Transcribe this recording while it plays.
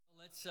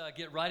Let's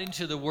get right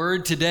into the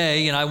Word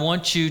today, and I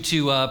want you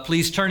to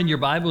please turn in your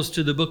Bibles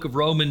to the book of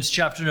Romans,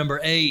 chapter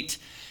number 8,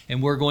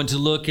 and we're going to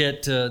look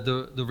at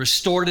the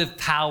restorative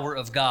power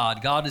of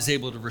God. God is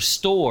able to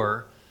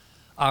restore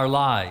our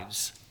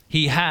lives.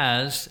 He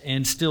has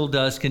and still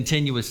does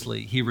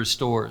continuously. He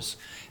restores.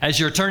 As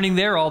you're turning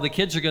there, all the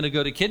kids are going to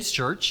go to Kids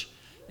Church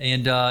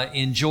and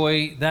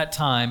enjoy that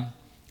time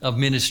of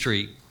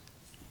ministry.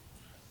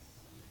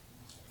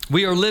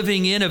 We are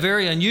living in a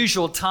very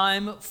unusual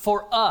time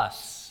for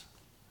us.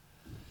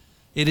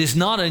 It is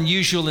not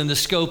unusual in the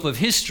scope of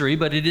history,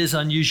 but it is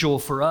unusual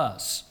for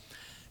us.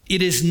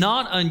 It is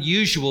not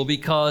unusual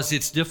because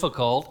it's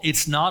difficult.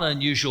 It's not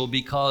unusual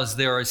because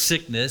there are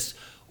sickness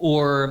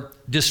or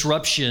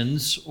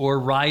disruptions or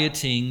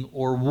rioting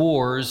or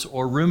wars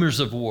or rumors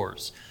of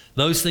wars.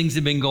 Those things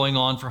have been going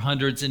on for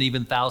hundreds and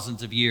even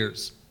thousands of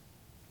years.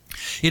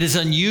 It is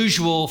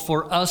unusual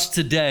for us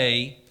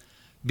today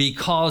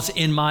because,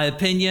 in my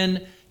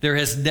opinion, there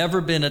has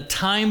never been a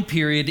time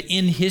period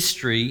in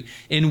history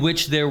in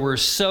which there were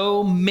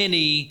so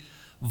many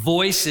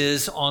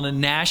voices on a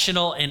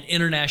national and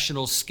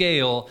international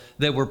scale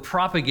that were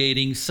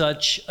propagating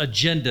such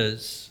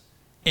agendas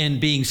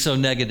and being so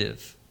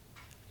negative,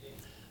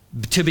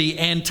 to be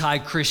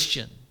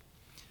anti-Christian.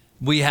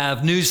 We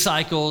have news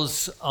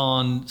cycles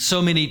on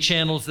so many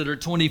channels that are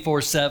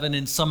 24/7,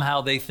 and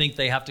somehow they think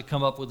they have to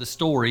come up with a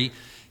story.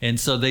 And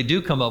so they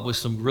do come up with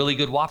some really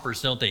good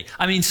whoppers, don't they?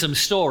 I mean, some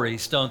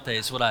stories, don't they?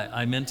 Is what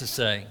I meant to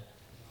say.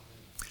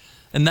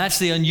 And that's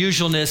the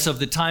unusualness of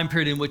the time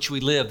period in which we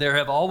live. There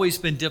have always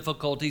been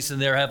difficulties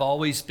and there have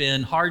always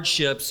been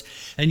hardships.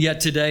 And yet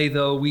today,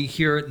 though, we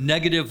hear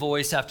negative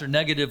voice after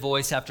negative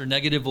voice after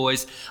negative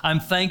voice. I'm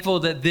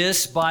thankful that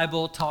this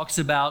Bible talks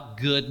about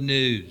good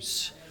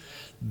news.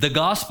 The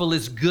gospel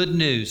is good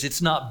news. It's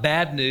not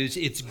bad news,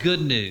 it's good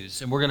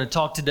news. And we're going to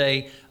talk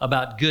today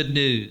about good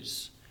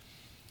news.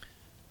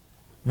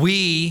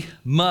 We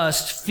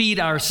must feed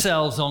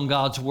ourselves on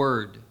God's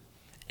word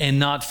and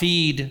not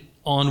feed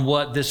on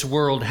what this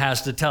world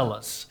has to tell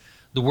us.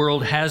 The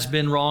world has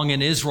been wrong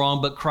and is wrong,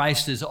 but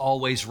Christ is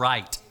always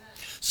right.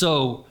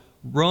 So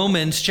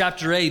Romans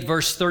chapter 8,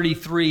 verse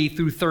 33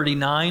 through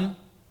 39.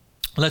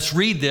 Let's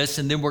read this,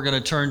 and then we're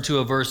going to turn to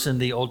a verse in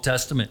the Old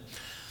Testament.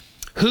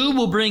 Who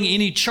will bring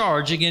any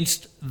charge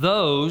against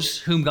those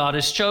whom God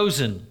has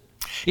chosen?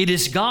 It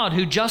is God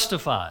who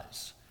justifies.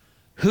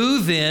 Who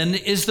then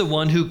is the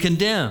one who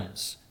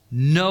condemns?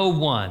 No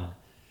one.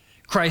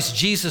 Christ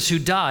Jesus, who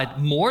died,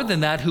 more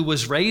than that, who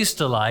was raised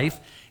to life,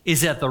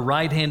 is at the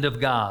right hand of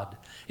God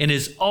and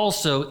is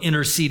also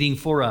interceding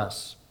for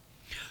us.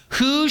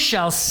 Who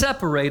shall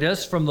separate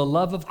us from the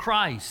love of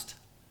Christ?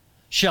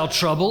 Shall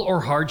trouble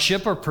or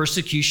hardship or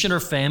persecution or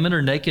famine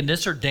or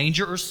nakedness or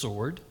danger or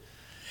sword?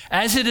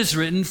 As it is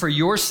written, for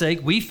your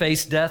sake we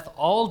face death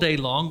all day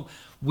long.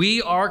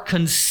 We are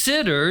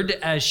considered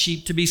as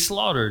sheep to be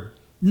slaughtered.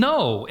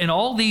 No, in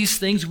all these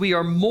things we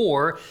are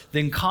more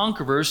than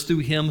conquerors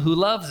through him who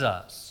loves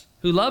us,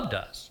 who loved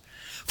us.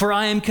 For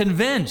I am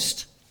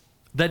convinced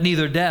that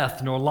neither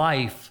death nor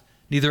life,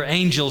 neither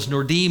angels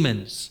nor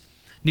demons,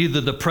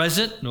 neither the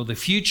present nor the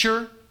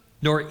future,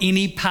 nor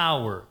any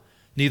power,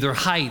 neither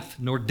height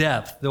nor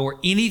depth, nor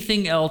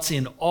anything else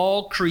in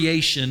all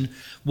creation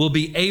will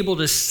be able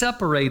to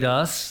separate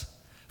us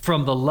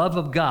from the love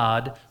of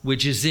God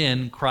which is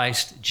in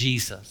Christ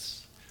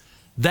Jesus.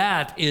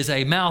 That is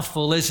a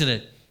mouthful, isn't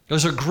it?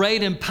 Those are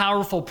great and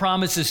powerful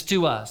promises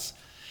to us.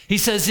 He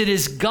says it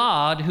is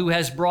God who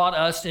has brought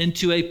us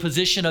into a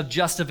position of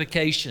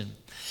justification.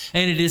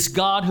 And it is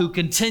God who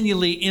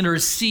continually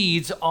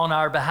intercedes on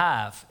our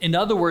behalf. In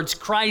other words,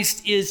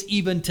 Christ is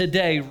even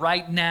today,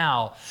 right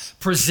now,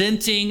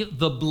 presenting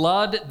the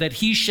blood that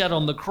he shed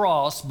on the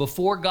cross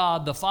before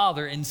God the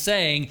Father and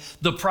saying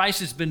the price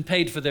has been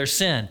paid for their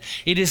sin.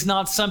 It is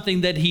not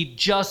something that he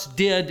just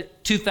did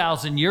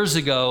 2,000 years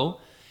ago.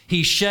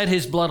 He shed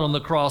his blood on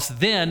the cross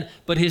then,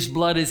 but his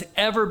blood is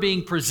ever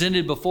being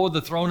presented before the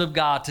throne of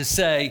God to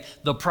say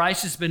the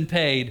price has been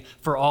paid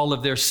for all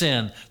of their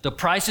sin. The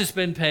price has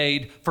been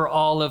paid for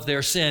all of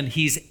their sin.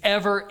 He's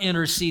ever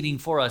interceding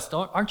for us.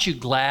 Aren't you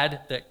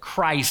glad that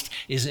Christ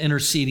is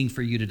interceding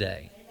for you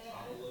today?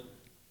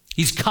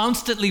 He's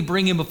constantly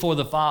bringing before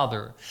the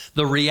Father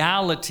the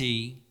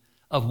reality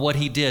of what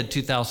he did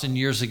 2,000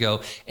 years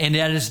ago. And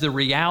that is the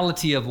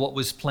reality of what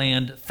was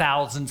planned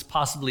thousands,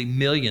 possibly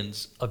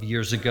millions of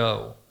years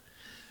ago.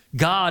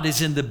 God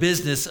is in the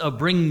business of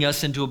bringing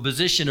us into a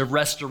position of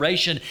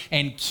restoration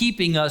and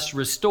keeping us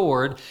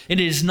restored. And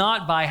it is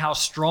not by how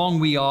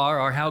strong we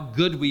are or how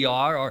good we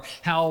are or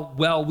how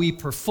well we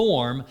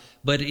perform,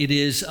 but it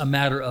is a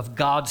matter of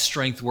God's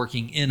strength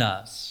working in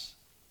us.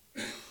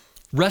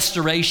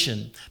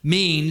 Restoration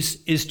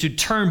is to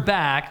turn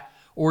back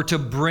or to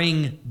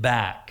bring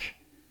back.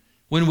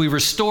 When we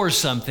restore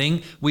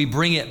something, we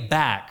bring it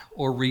back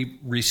or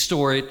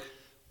restore it.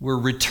 We're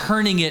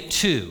returning it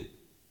to.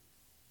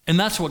 And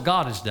that's what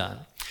God has done.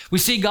 We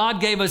see God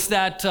gave us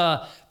that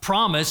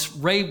promise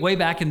way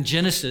back in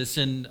Genesis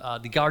in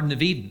the Garden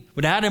of Eden.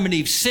 When Adam and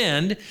Eve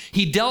sinned,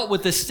 he dealt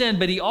with the sin,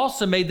 but he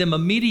also made them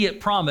immediate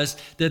promise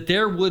that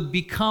there would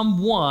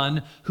become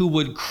one who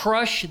would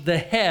crush the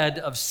head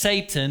of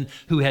Satan,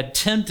 who had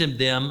tempted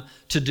them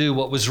to do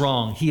what was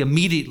wrong. He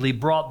immediately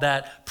brought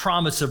that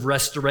promise of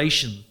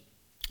restoration.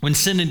 When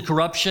sin and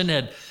corruption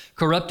had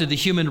corrupted the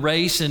human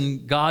race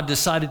and God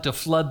decided to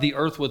flood the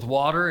earth with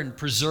water and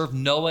preserve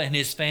Noah and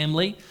his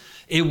family,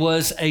 it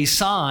was a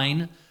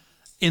sign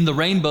in the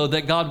rainbow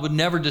that God would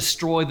never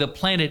destroy the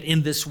planet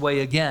in this way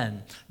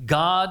again.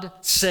 God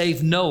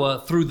saved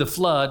Noah through the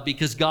flood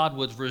because God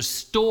was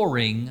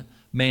restoring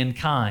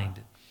mankind.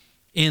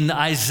 In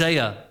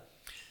Isaiah,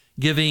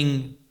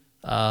 giving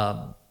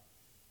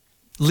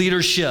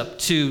leadership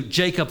to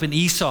Jacob and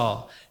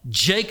Esau,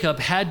 Jacob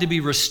had to be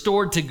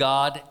restored to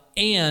God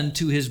and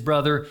to his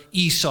brother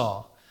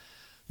Esau.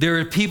 There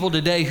are people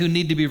today who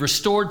need to be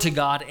restored to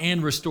God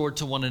and restored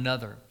to one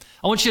another.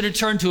 I want you to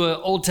turn to an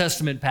Old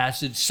Testament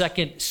passage,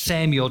 2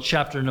 Samuel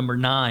chapter number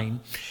 9,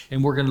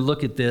 and we're going to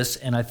look at this,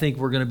 and I think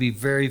we're going to be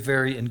very,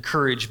 very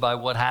encouraged by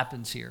what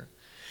happens here.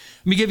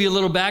 Let me give you a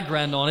little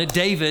background on it.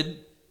 David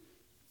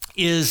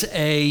is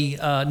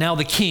now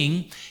the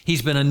king.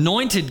 He's been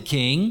anointed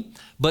king,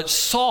 but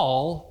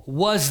Saul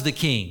was the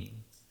king.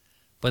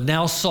 But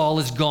now Saul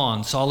is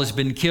gone. Saul has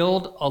been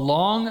killed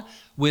along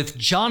with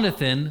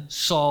Jonathan,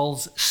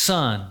 Saul's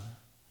son.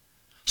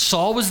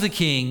 Saul was the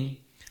king,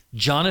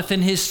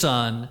 Jonathan his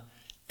son,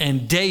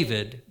 and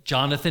David,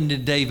 Jonathan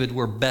and David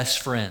were best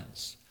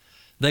friends.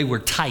 They were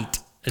tight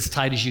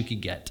as you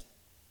could get.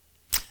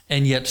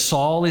 And yet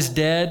Saul is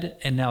dead,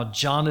 and now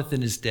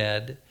Jonathan is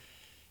dead,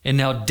 and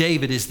now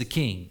David is the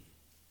king.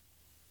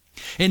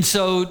 And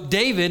so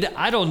David,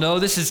 I don't know,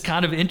 this is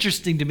kind of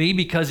interesting to me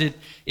because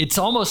it's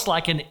almost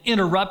like an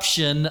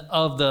interruption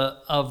of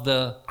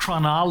the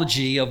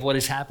chronology of what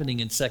is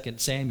happening in 2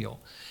 Samuel.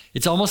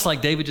 It's almost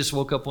like David just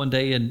woke up one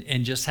day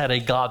and just had a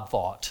God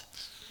thought.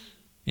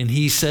 And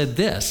he said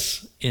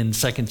this in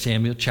 2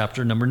 Samuel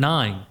chapter number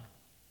 9.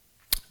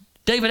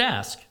 David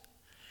asked,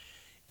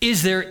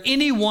 "Is there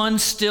anyone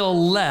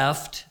still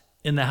left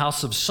in the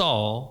house of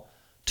Saul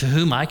to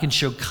whom I can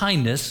show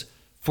kindness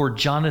for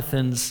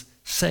Jonathan's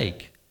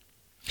sake?"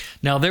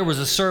 Now there was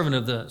a servant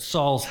of the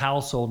Saul's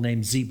household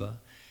named Ziba,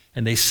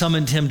 and they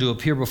summoned him to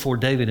appear before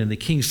David. And the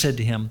king said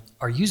to him,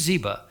 "Are you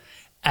Ziba?"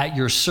 "At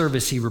your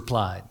service," he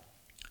replied.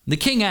 The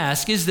king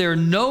asked, "Is there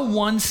no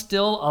one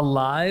still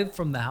alive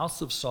from the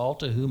house of Saul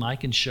to whom I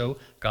can show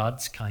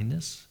God's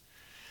kindness?"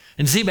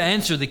 And Ziba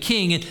answered the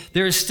king,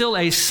 "There is still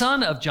a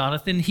son of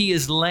Jonathan. He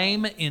is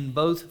lame in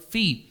both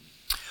feet."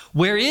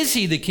 "Where is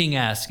he?" the king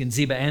asked. And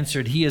Ziba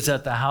answered, "He is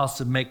at the house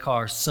of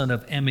Machir, son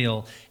of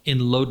Ammiel, in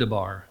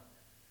Lodabar."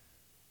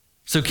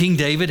 So King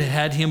David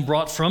had him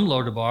brought from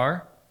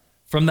Lodabar,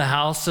 from the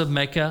house of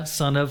Machir,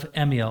 son of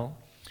Ammiel.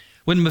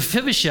 When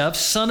Mephibosheth,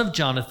 son of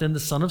Jonathan, the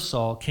son of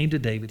Saul, came to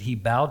David, he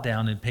bowed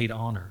down and paid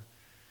honor.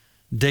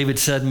 David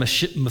said,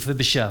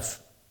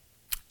 "Mephibosheth,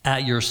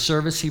 at your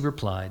service," he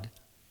replied.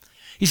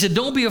 He said,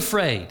 "Don't be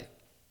afraid,"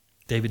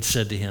 David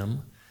said to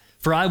him,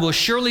 "for I will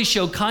surely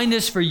show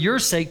kindness for your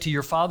sake to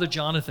your father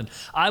Jonathan.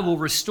 I will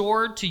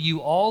restore to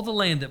you all the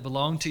land that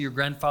belonged to your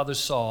grandfather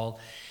Saul,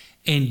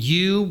 and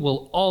you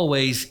will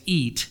always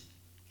eat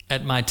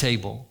at my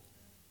table."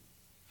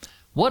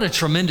 What a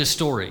tremendous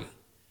story.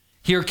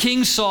 Here,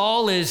 King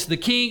Saul is the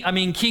king.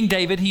 King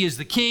David, he is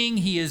the king.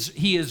 He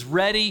is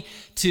ready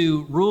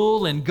to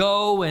rule and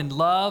go and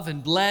love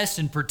and bless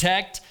and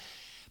protect.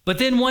 But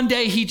then one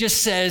day he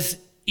just says,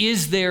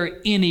 "Is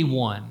there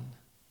anyone?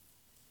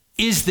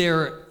 Is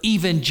there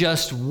even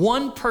just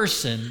one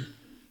person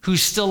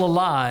who's still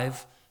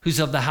alive who's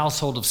of the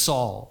household of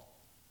Saul?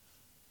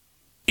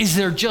 Is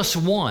there just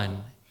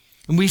one?"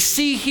 And we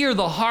see here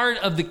the heart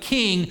of the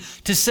king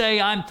to say,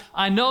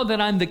 I know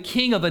that I'm the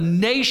king of a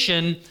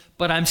nation,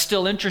 but I'm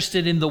still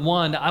interested in the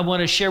one. I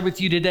want to share with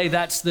you today,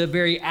 that's the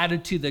very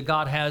attitude that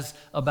God has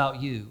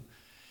about you.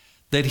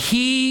 That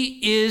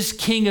he is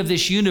king of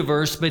this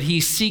universe, but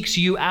he seeks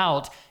you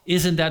out.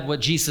 Isn't that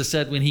what Jesus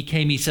said when he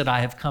came? He said,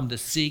 "I have come to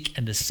seek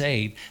and to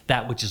save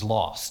that which is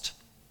lost."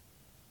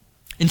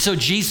 And so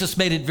Jesus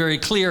made it very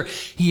clear.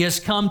 He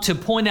has come to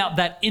point out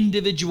that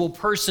individual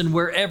person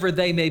wherever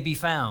they may be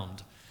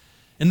found.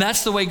 And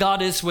that's the way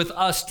God is with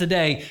us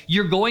today.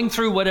 You're going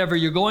through whatever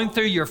you're going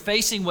through. You're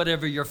facing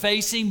whatever you're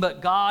facing. But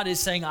God is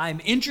saying,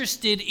 I'm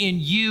interested in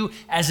you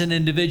as an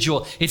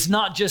individual. It's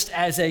not just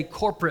as a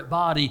corporate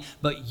body,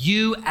 but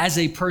you as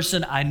a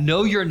person. I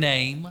know your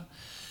name.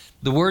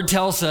 The word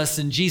tells us,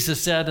 and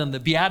Jesus said in the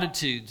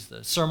Beatitudes,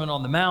 the Sermon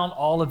on the Mount,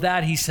 all of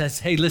that, he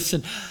says, hey,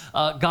 listen,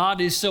 God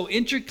is so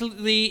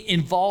intricately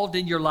involved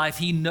in your life.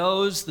 He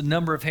knows the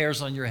number of hairs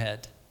on your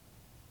head.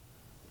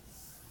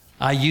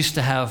 I used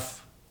to have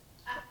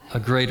a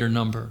greater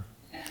number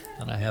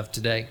than I have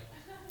today.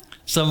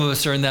 Some of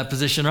us are in that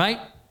position, right?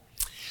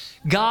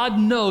 God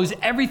knows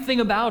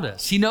everything about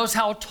us. He knows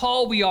how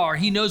tall we are.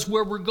 He knows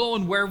where we're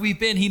going, where we've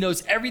been. He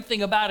knows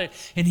everything about it.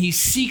 And he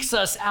seeks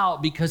us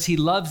out because he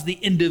loves the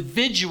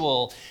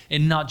individual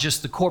and not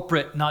just the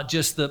corporate, not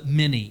just the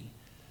many.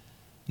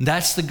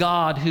 That's the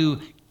God who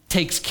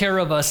takes care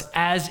of us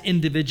as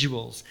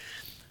individuals.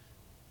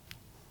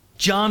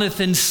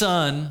 Jonathan's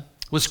son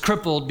was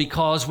crippled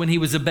because when he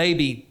was a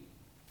baby,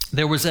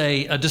 there was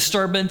a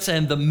disturbance,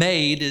 and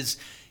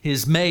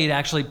his maid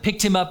actually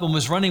picked him up and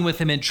was running with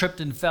him and tripped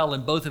and fell,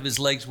 and both of his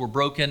legs were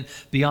broken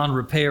beyond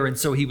repair, and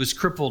so he was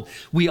crippled.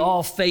 We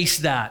all face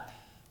that.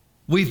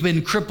 We've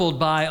been crippled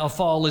by a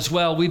fall as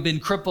well. We've been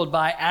crippled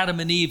by Adam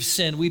and Eve's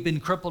sin. We've been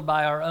crippled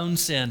by our own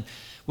sin.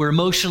 We're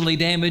emotionally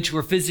damaged.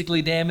 We're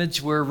physically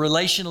damaged. We're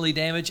relationally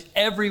damaged.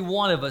 Every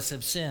one of us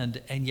have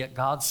sinned. And yet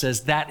God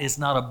says that is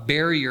not a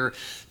barrier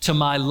to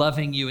my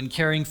loving you and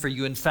caring for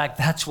you. In fact,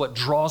 that's what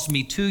draws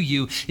me to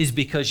you, is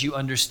because you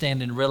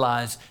understand and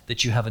realize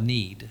that you have a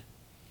need.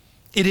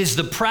 It is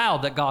the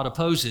proud that God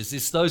opposes.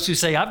 It's those who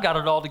say, I've got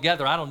it all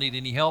together. I don't need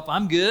any help.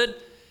 I'm good.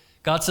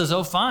 God says,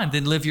 oh, fine,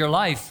 then live your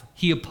life.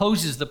 He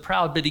opposes the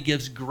proud, but he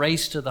gives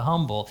grace to the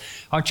humble.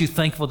 Aren't you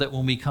thankful that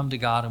when we come to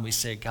God and we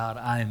say, God,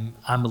 I'm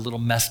a little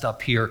messed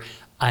up here.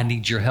 I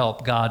need your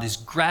help. God is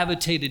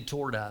gravitated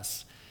toward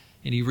us,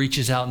 and he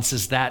reaches out and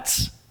says,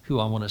 that's who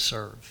I want to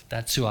serve.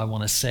 That's who I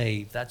want to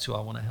save. That's who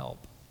I want to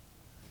help.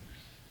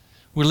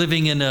 We're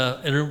living in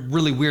a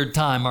really weird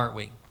time, aren't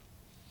we?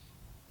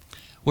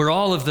 Where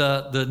all of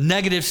the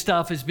negative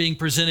stuff is being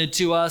presented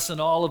to us, and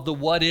all of the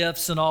what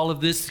ifs, and all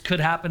of this could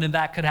happen and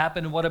that could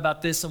happen, and what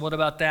about this and what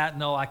about that?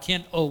 No, I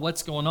can't. Oh,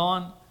 what's going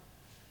on?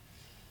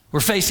 We're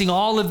facing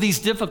all of these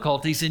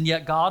difficulties, and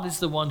yet God is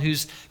the one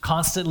who's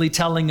constantly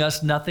telling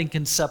us nothing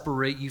can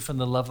separate you from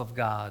the love of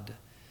God,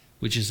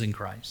 which is in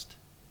Christ.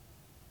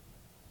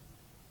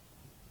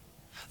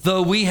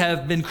 Though we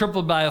have been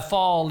crippled by a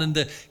fall and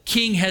the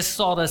King has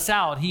sought us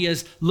out, he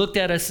has looked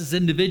at us as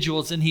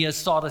individuals and he has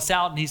sought us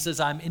out, and he says,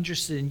 I'm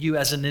interested in you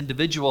as an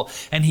individual,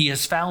 and he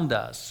has found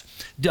us.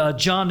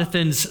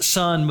 Jonathan's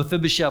son,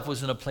 Mephibosheth,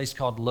 was in a place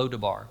called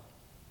Lodabar.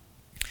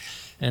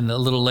 And a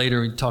little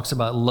later, he talks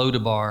about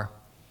Lodabar.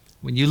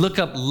 When you look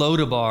up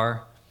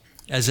Lodabar,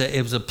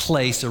 it was a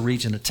place, a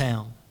region, a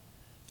town,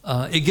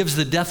 it gives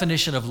the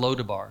definition of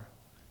Lodabar.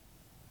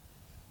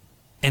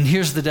 And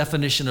here's the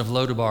definition of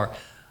Lodabar.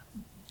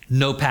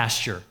 No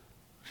pasture.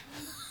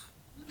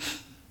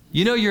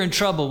 You know you're in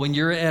trouble when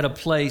you're at a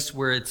place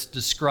where it's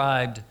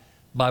described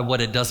by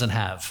what it doesn't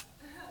have.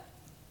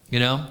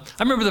 You know?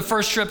 I remember the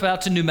first trip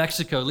out to New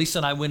Mexico. Lisa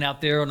and I went out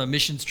there on a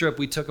mission trip.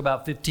 We took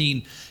about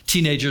 15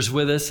 teenagers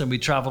with us, and we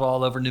traveled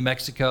all over New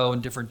Mexico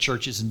in different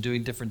churches and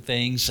doing different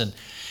things. And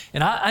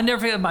I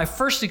never had my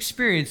first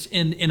experience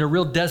in a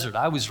real desert.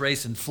 I was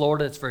raised in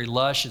Florida. It's very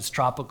lush. It's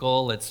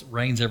tropical. It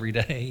rains every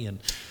day.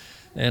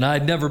 And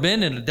I'd never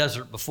been in a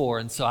desert before.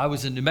 And so I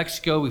was in New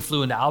Mexico. We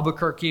flew into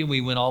Albuquerque.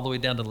 We went all the way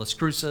down to Las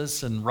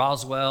Cruces and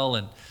Roswell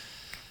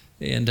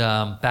and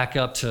back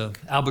up to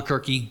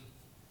Albuquerque.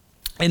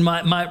 And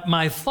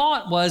my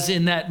thought was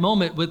in that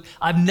moment,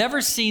 I've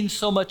never seen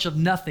so much of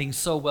nothing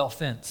so well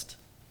fenced.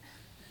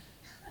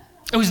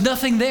 There was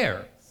nothing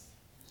there.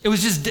 It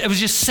was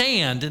just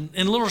sand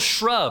and little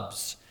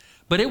shrubs,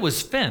 but it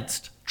was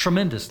fenced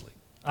tremendously.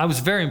 I was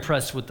very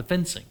impressed with the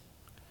fencing.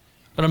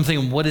 But I'm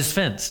thinking, what is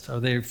fenced? Are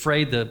they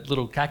afraid the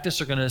little cactus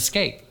are going to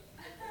escape?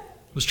 I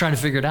was trying to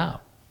figure it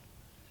out.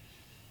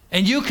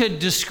 And you could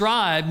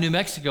describe New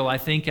Mexico, I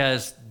think,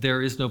 as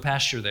there is no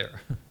pasture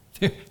there.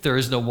 There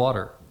is no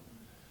water.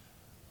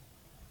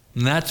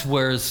 And that's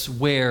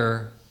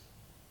where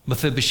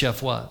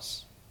Mephibosheth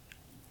was.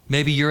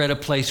 Maybe you're at a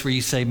place where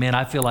you say, man,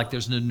 I feel like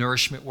there's no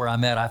nourishment where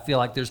I'm at. I feel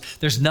like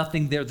there's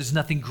nothing there. There's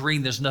nothing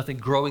green. There's nothing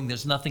growing.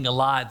 There's nothing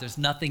alive. There's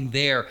nothing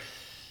there.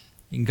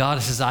 And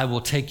God says, I will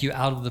take you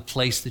out of the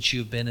place that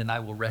you've been, and I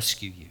will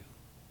rescue you.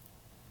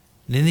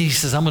 And then he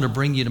says, I'm going to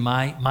bring you to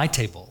my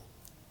table.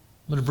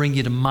 I'm going to bring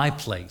you to my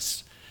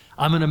place.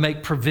 I'm going to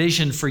make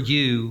provision for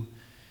you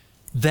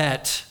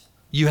that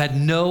you had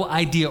no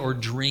idea or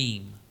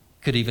dream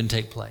could even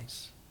take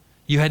place.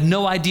 You had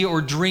no idea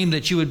or dream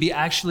that you would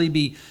actually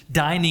be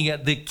dining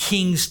at the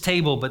King's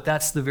table, but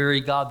that's the very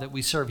God that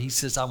we serve. He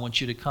says, I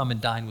want you to come and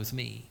dine with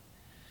me.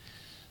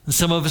 And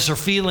some of us are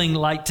feeling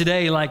like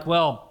today,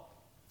 well,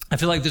 I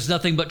feel like there's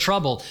nothing but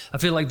trouble. I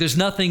feel like there's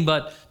nothing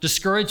but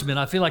discouragement.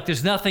 I feel like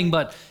there's nothing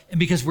but,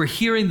 because we're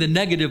hearing the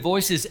negative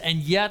voices, and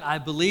yet I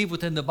believe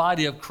within the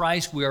body of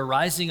Christ, we are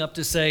rising up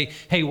to say,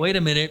 hey, wait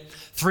a minute.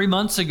 3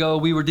 months ago,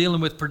 we were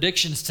dealing with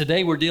predictions.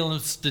 Today, we're dealing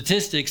with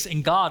statistics,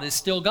 and God is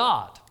still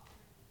God.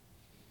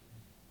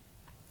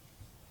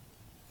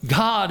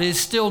 God is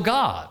still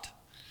God.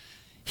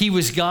 He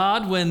was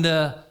God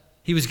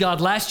He was God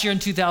last year in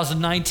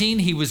 2019.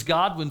 He was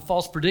God when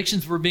false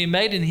predictions were being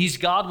made, and he's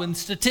God when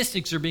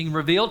statistics are being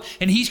revealed,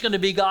 and he's going to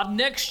be God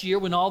next year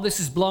when all this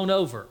is blown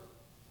over.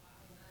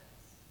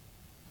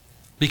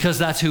 Because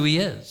that's who he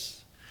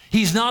is.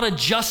 He's not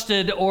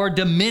adjusted or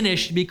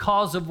diminished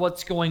because of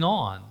what's going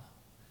on.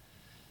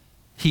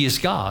 He is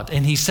God,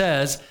 and he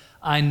says,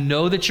 I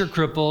know that you're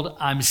crippled.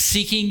 I'm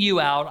seeking you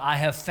out. I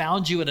have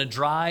found you in a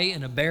dry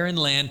and a barren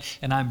land,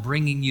 and I'm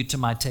bringing you to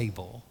my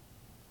table.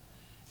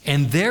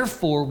 And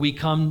therefore, we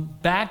come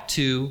back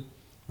to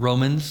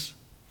Romans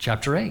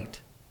chapter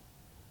 8.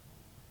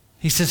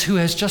 He says, who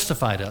has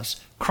justified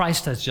us?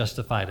 Christ has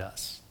justified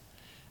us.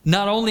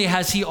 Not only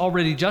has he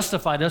already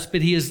justified us,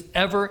 but he is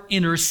ever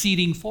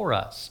interceding for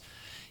us.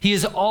 He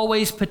is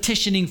always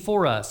petitioning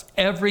for us.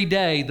 Every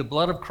day, the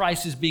blood of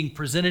Christ is being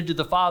presented to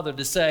the Father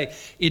to say,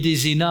 it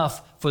is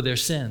enough for their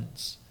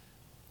sins.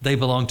 They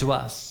belong to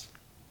us.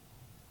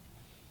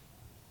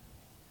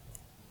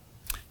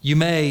 You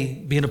may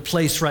be in a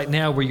place right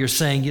now where you're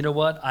saying, you know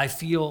what? I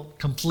feel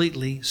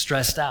completely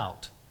stressed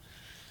out.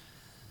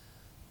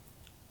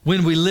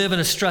 When we live in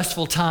a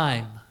stressful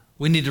time,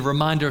 we need to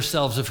remind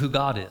ourselves of who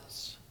God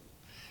is.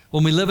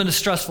 When we live in a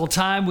stressful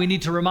time, we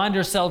need to remind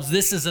ourselves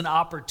this is an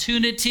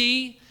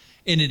opportunity,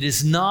 and it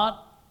is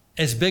not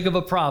as big of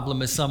a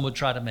problem as some would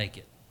try to make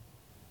it.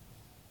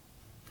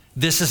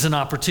 This is an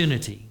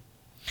opportunity.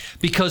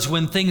 Because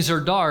when things are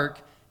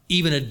dark,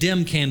 even a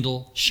dim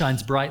candle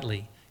shines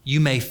brightly. You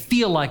may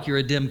feel like you're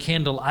a dim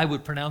candle. I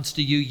would pronounce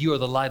to you, you are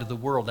the light of the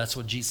world. That's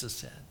what Jesus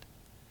said.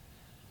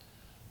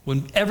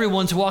 When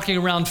everyone's walking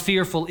around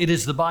fearful, it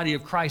is the body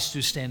of Christ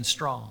who stands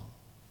strong.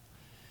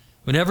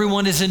 When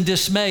everyone is in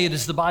dismay, it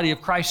is the body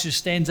of Christ who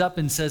stands up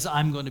and says,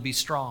 I'm going to be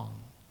strong.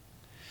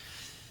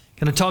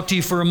 Can I talk to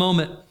you for a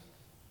moment?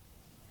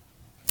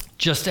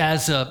 Just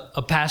as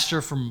a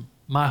pastor, from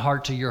my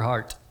heart to your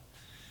heart.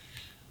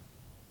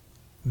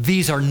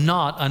 These are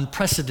not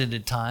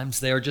unprecedented times.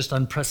 They are just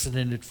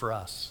unprecedented for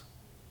us.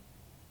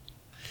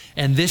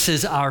 And this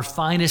is our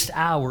finest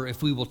hour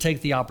if we will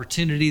take the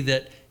opportunity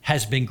that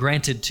has been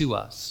granted to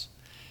us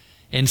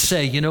and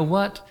say, you know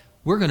what?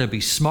 We're going to be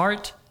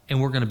smart,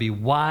 and we're going to be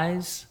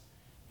wise,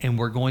 and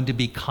we're going to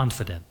be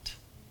confident.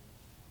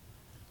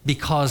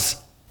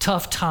 Because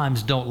tough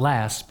times don't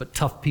last, but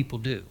tough people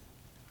do.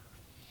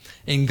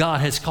 And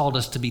God has called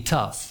us to be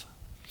tough.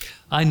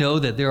 I know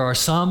that there are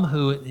some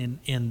who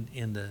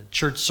in the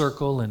church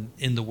circle and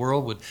in the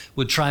world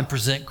would try and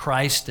present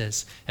Christ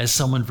as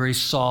someone very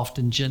soft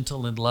and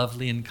gentle and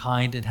lovely and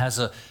kind, and has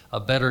a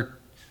better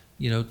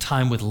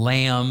time with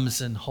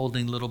lambs and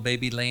holding little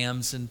baby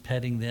lambs and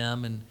petting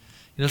them. And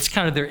it's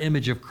kind of their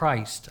image of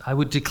Christ. I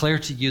would declare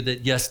to you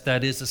that, yes,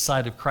 that is a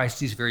side of Christ.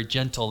 He's very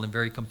gentle and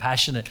very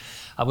compassionate.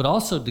 I would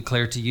also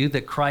declare to you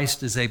that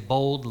Christ is a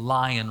bold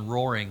lion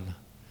roaring.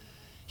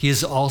 He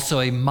is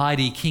also a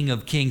mighty King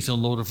of kings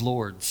and Lord of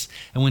lords.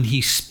 And when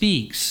he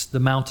speaks, the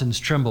mountains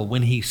tremble.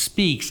 When he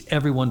speaks,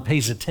 everyone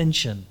pays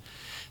attention.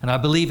 And I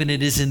believe it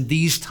is in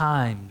these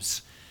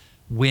times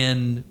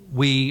when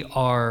we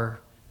are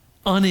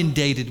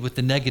inundated with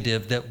the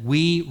negative that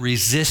we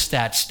resist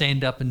that,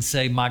 stand up and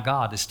say, my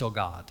God is still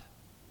God.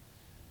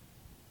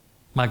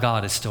 My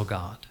God is still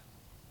God.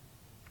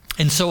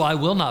 And so I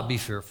will not be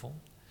fearful.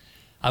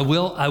 I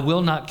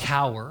will not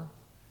cower.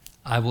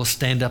 I will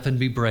stand up and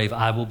be brave.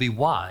 I will be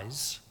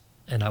wise,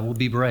 and I will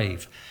be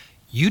brave.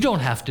 You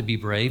don't have to be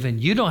brave,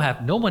 and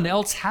no one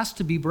else has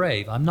to be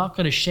brave. I'm not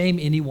going to shame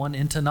anyone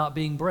into not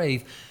being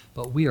brave,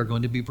 but we are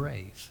going to be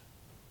brave.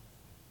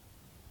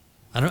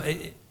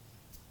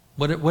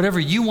 Whatever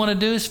you want to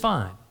do is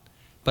fine,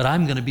 but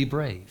I'm going to be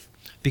brave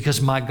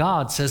because my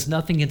God says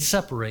nothing can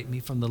separate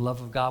me from the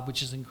love of God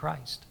which is in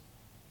Christ.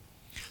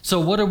 So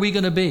what are we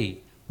going to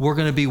be? We're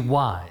going to be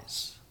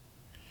wise.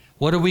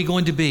 What are we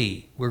going to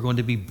be? We're going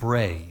to be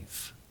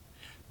brave.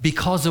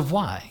 Because of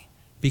why?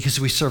 Because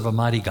we serve a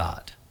mighty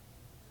God.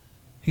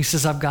 He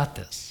says, I've got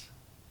this.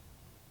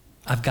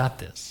 I've got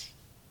this.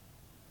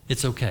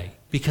 It's okay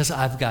because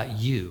I've got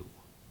you.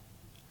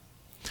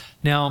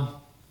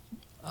 Now,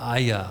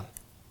 I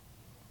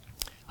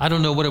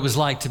don't know what it was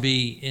like to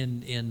be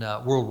in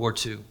World War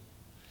II.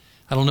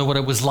 I don't know what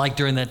it was like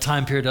during that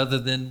time period other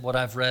than what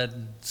I've read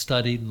and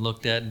studied and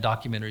looked at in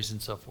documentaries and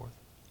so forth.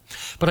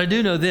 But I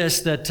do know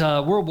this, that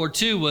World War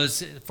II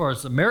was, as far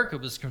as America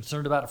was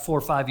concerned, about a 4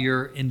 or 5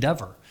 year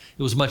endeavor.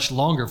 It was much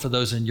longer for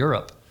those in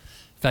Europe.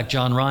 In fact,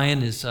 John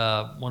Ryan is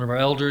one of our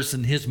elders,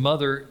 and his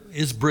mother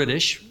is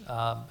British.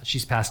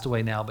 She's passed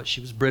away now, but she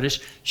was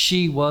British.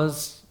 She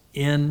was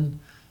in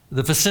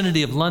the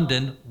vicinity of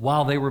London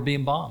while they were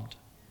being bombed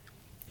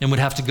and would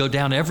have to go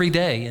down every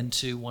day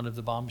into one of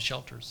the bomb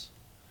shelters.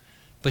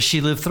 But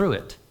she lived through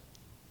it.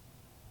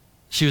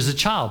 She was a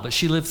child, but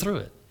she lived through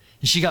it.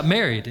 And she got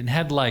married and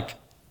had like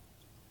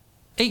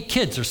 8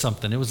 kids or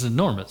something. It was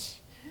enormous.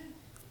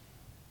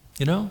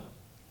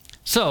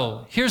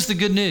 So here's the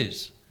good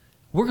news.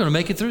 We're going to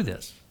make it through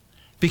this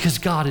because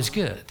God is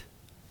good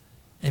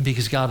and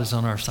because God is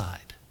on our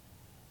side.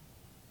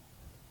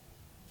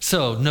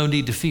 So no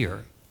need to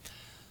fear.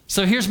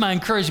 So here's my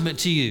encouragement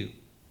to you.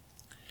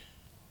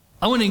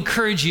 I want to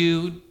encourage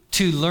you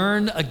to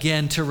learn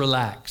again to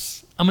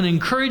relax. I'm going to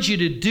encourage you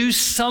to do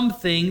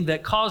something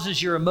that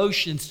causes your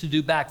emotions to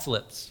do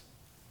backflips.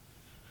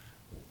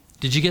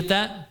 Did you get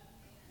that?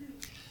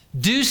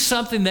 Do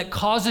something that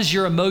causes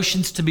your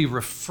emotions to be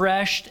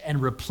refreshed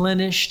and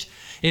replenished.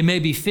 It may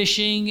be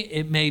fishing,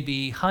 it may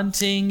be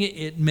hunting,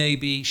 it may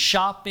be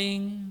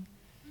shopping,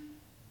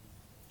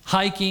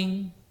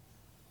 hiking.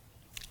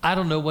 I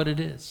don't know what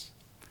it is.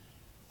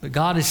 But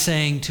God is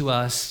saying to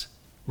us,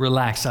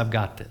 relax, I've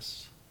got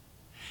this.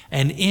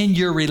 And in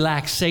your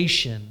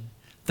relaxation,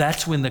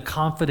 that's when the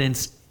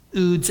confidence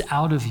oozes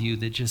out of you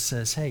that just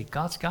says, hey,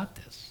 God's got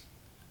this.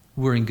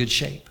 We're in good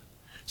shape.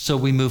 So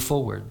we move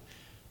forward.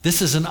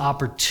 This is an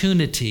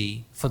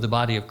opportunity for the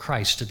body of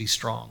Christ to be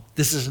strong.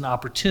 This is an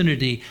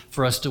opportunity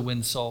for us to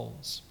win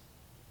souls.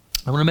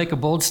 I want to make a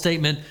bold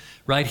statement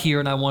right here,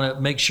 and I want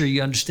to make sure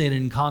you understand it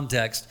in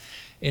context.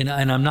 And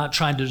I'm not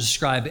trying to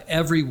describe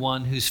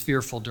everyone who's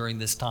fearful during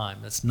this time.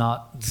 That's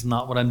not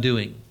what I'm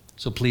doing.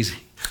 So please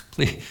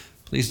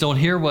don't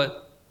hear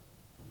what.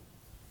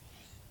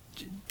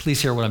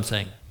 Please hear what I'm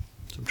saying.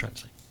 That's what I'm trying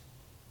to say.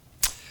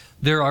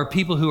 There are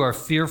people who are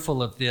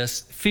fearful of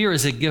this. Fear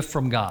is a gift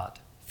from God.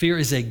 Fear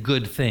is a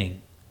good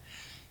thing.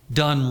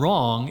 Done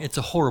wrong, it's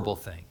a horrible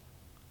thing.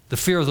 The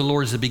fear of the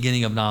Lord is the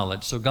beginning of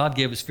knowledge. So God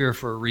gave us fear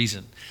for a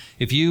reason.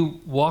 If you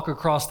walk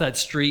across that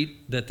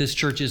street that this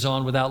church is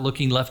on without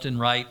looking left and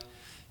right,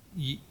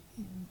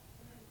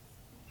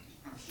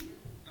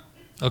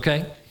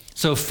 okay?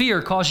 So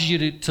fear causes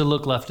you to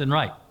look left and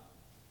right.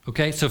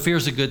 Okay? So fear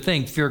is a good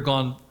thing. Fear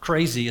gone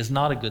crazy is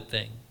not a good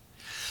thing.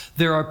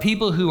 There are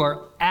people who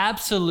are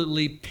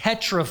absolutely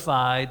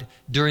petrified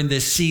during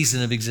this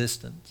season of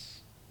existence.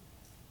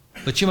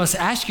 But you must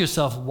ask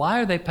yourself, why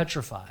are they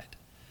petrified?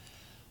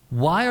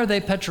 Why are they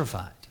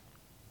petrified?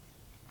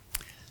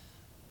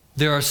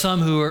 There are some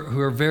who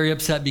are very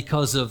upset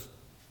because of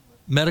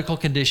medical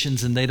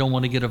conditions and they don't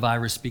want to get a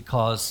virus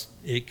because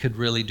it could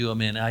really do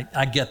them in.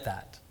 I get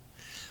that.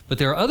 But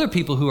there are other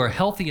people who are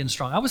healthy and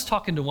strong. I was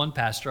talking to one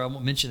pastor, I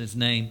won't mention his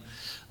name,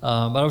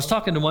 but I was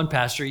talking to one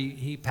pastor.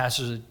 He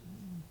pastors a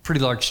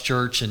pretty large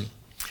church,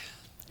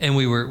 and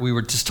we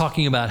were just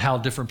talking about how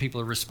different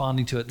people are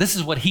responding to it. This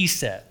is what he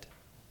said.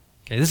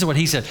 Okay, this is what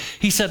he said.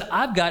 He said,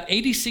 I've got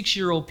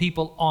 86-year-old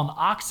people on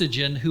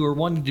oxygen who are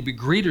wanting to be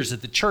greeters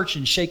at the church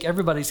and shake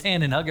everybody's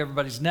hand and hug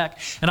everybody's neck.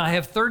 And I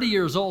have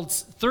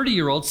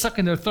 30-year-olds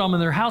sucking their thumb in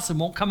their house and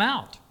won't come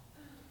out.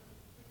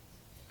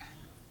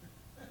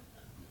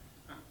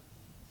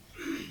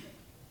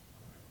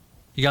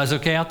 You guys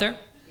okay out there?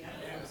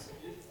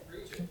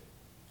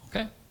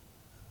 Okay.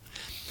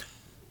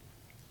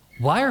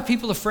 Why are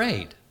people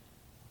afraid?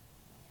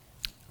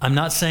 I'm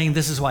not saying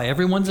this is why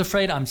everyone's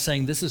afraid. I'm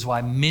saying this is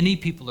why many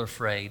people are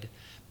afraid.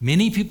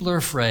 Many people are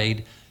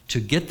afraid to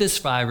get this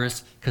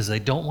virus because they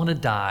don't want to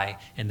die,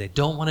 and they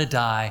don't want to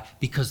die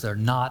because they're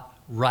not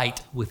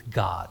right with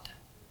God.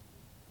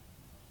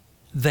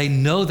 They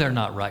know they're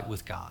not right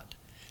with God.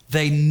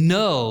 They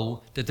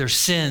know that their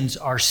sins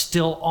are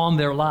still on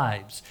their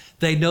lives.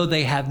 They know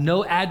they have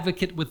no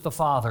advocate with the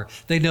Father.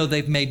 They know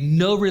they've made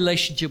no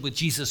relationship with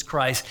Jesus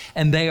Christ,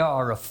 and they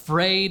are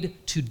afraid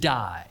to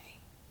die.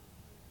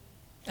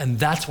 And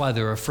that's why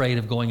they're afraid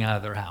of going out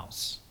of their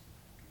house.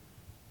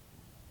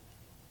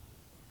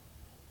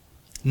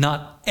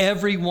 Not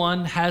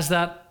everyone has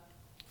that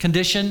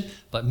condition,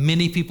 but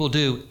many people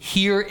do.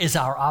 Here is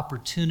our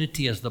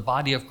opportunity as the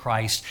body of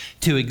Christ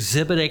to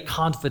exhibit a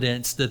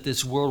confidence that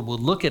this world will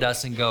look at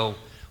us and go,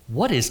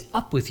 what is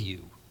up with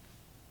you?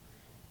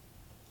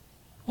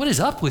 What is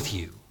up with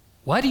you?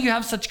 Why do you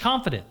have such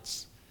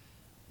confidence?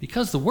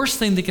 Because the worst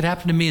thing that could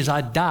happen to me is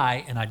I'd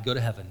die and I'd go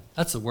to heaven.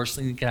 That's the worst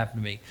thing that could happen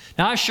to me.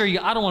 Now, I assure you,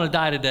 I don't want to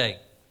die today.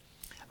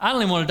 I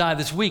don't even want to die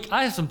this week.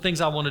 I have some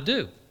things I want to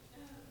do.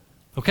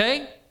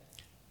 Okay?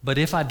 But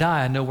if I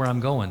die, I know where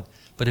I'm going.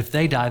 But if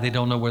they die, they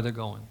don't know where they're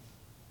going.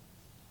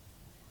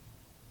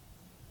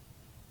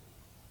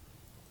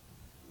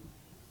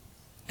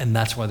 And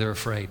that's why they're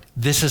afraid.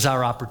 This is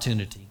our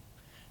opportunity.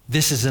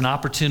 This is an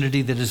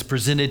opportunity that is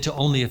presented to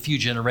only a few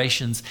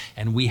generations,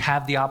 and we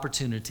have the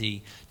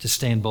opportunity to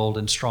stand bold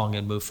and strong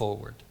and move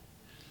forward.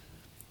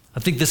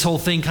 I think this whole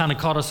thing kind of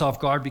caught us off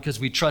guard because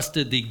we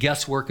trusted the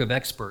guesswork of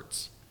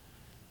experts.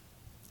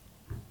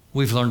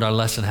 We've learned our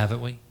lesson,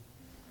 haven't we?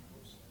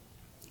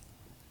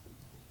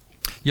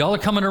 Y'all are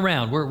coming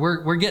around.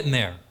 We're getting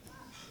there.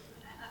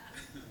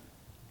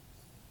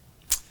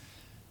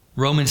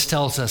 Romans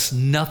tells us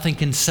nothing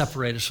can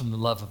separate us from the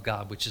love of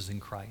God, which is in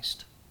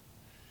Christ.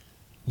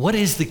 What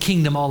is the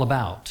kingdom all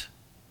about?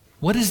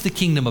 What is the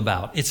kingdom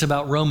about? It's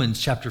about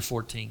Romans chapter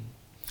 14.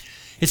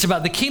 It's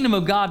about the kingdom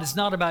of God. It's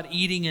not about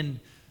eating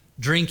and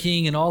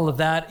drinking and all of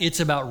that.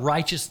 It's about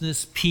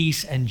righteousness,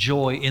 peace, and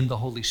joy in the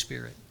Holy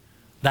Spirit.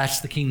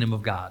 That's the kingdom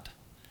of God.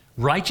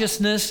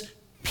 Righteousness,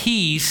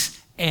 peace,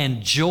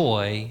 and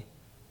joy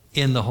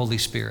in the Holy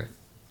Spirit.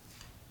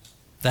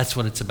 That's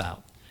what it's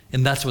about.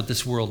 And that's what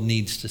this world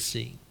needs to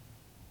see.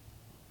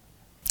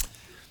 I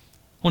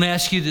want to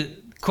ask you the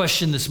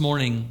question this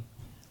morning.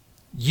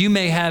 You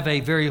may have a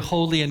very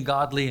holy and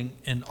godly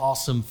and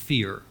awesome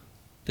fear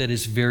that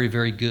is very,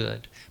 very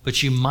good.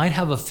 But you might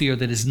have a fear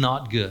that is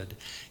not good.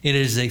 It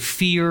is a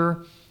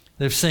fear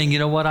of saying, you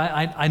know what,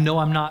 I know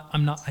I'm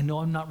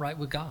not right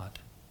with God.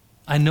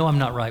 I know I'm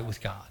not right with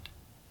God.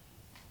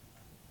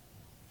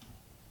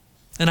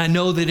 And I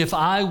know that if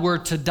I were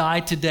to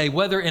die today,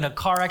 whether in a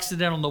car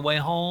accident on the way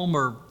home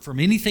or from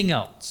anything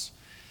else,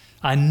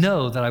 I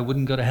know that I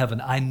wouldn't go to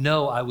heaven. I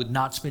know I would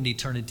not spend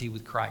eternity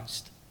with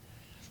Christ.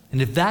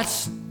 And if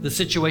that's the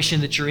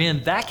situation that you're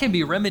in, that can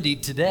be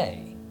remedied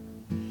today.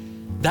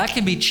 That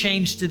can be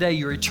changed today.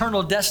 Your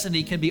eternal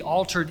destiny can be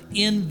altered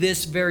in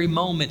this very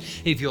moment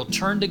if you'll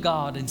turn to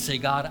God and say,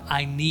 God,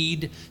 I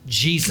need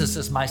Jesus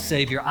as my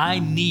Savior. I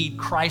need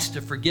Christ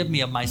to forgive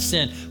me of my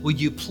sin. Will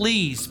you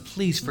please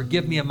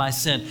forgive me of my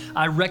sin?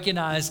 I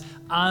recognize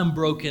I'm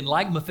broken.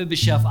 Like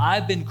Mephibosheth,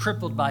 I've been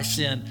crippled by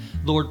sin.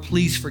 Lord,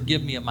 please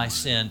forgive me of my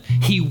sin.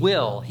 He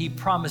will. He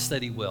promised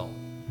that He will.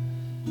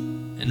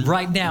 And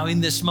right now,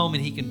 in this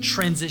moment, He can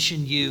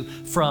transition you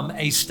from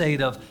a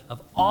state of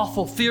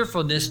awful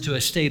fearfulness to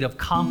a state of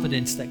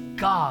confidence that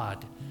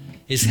God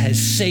has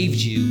saved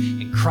you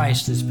and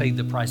Christ has paid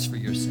the price for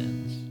your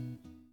sins.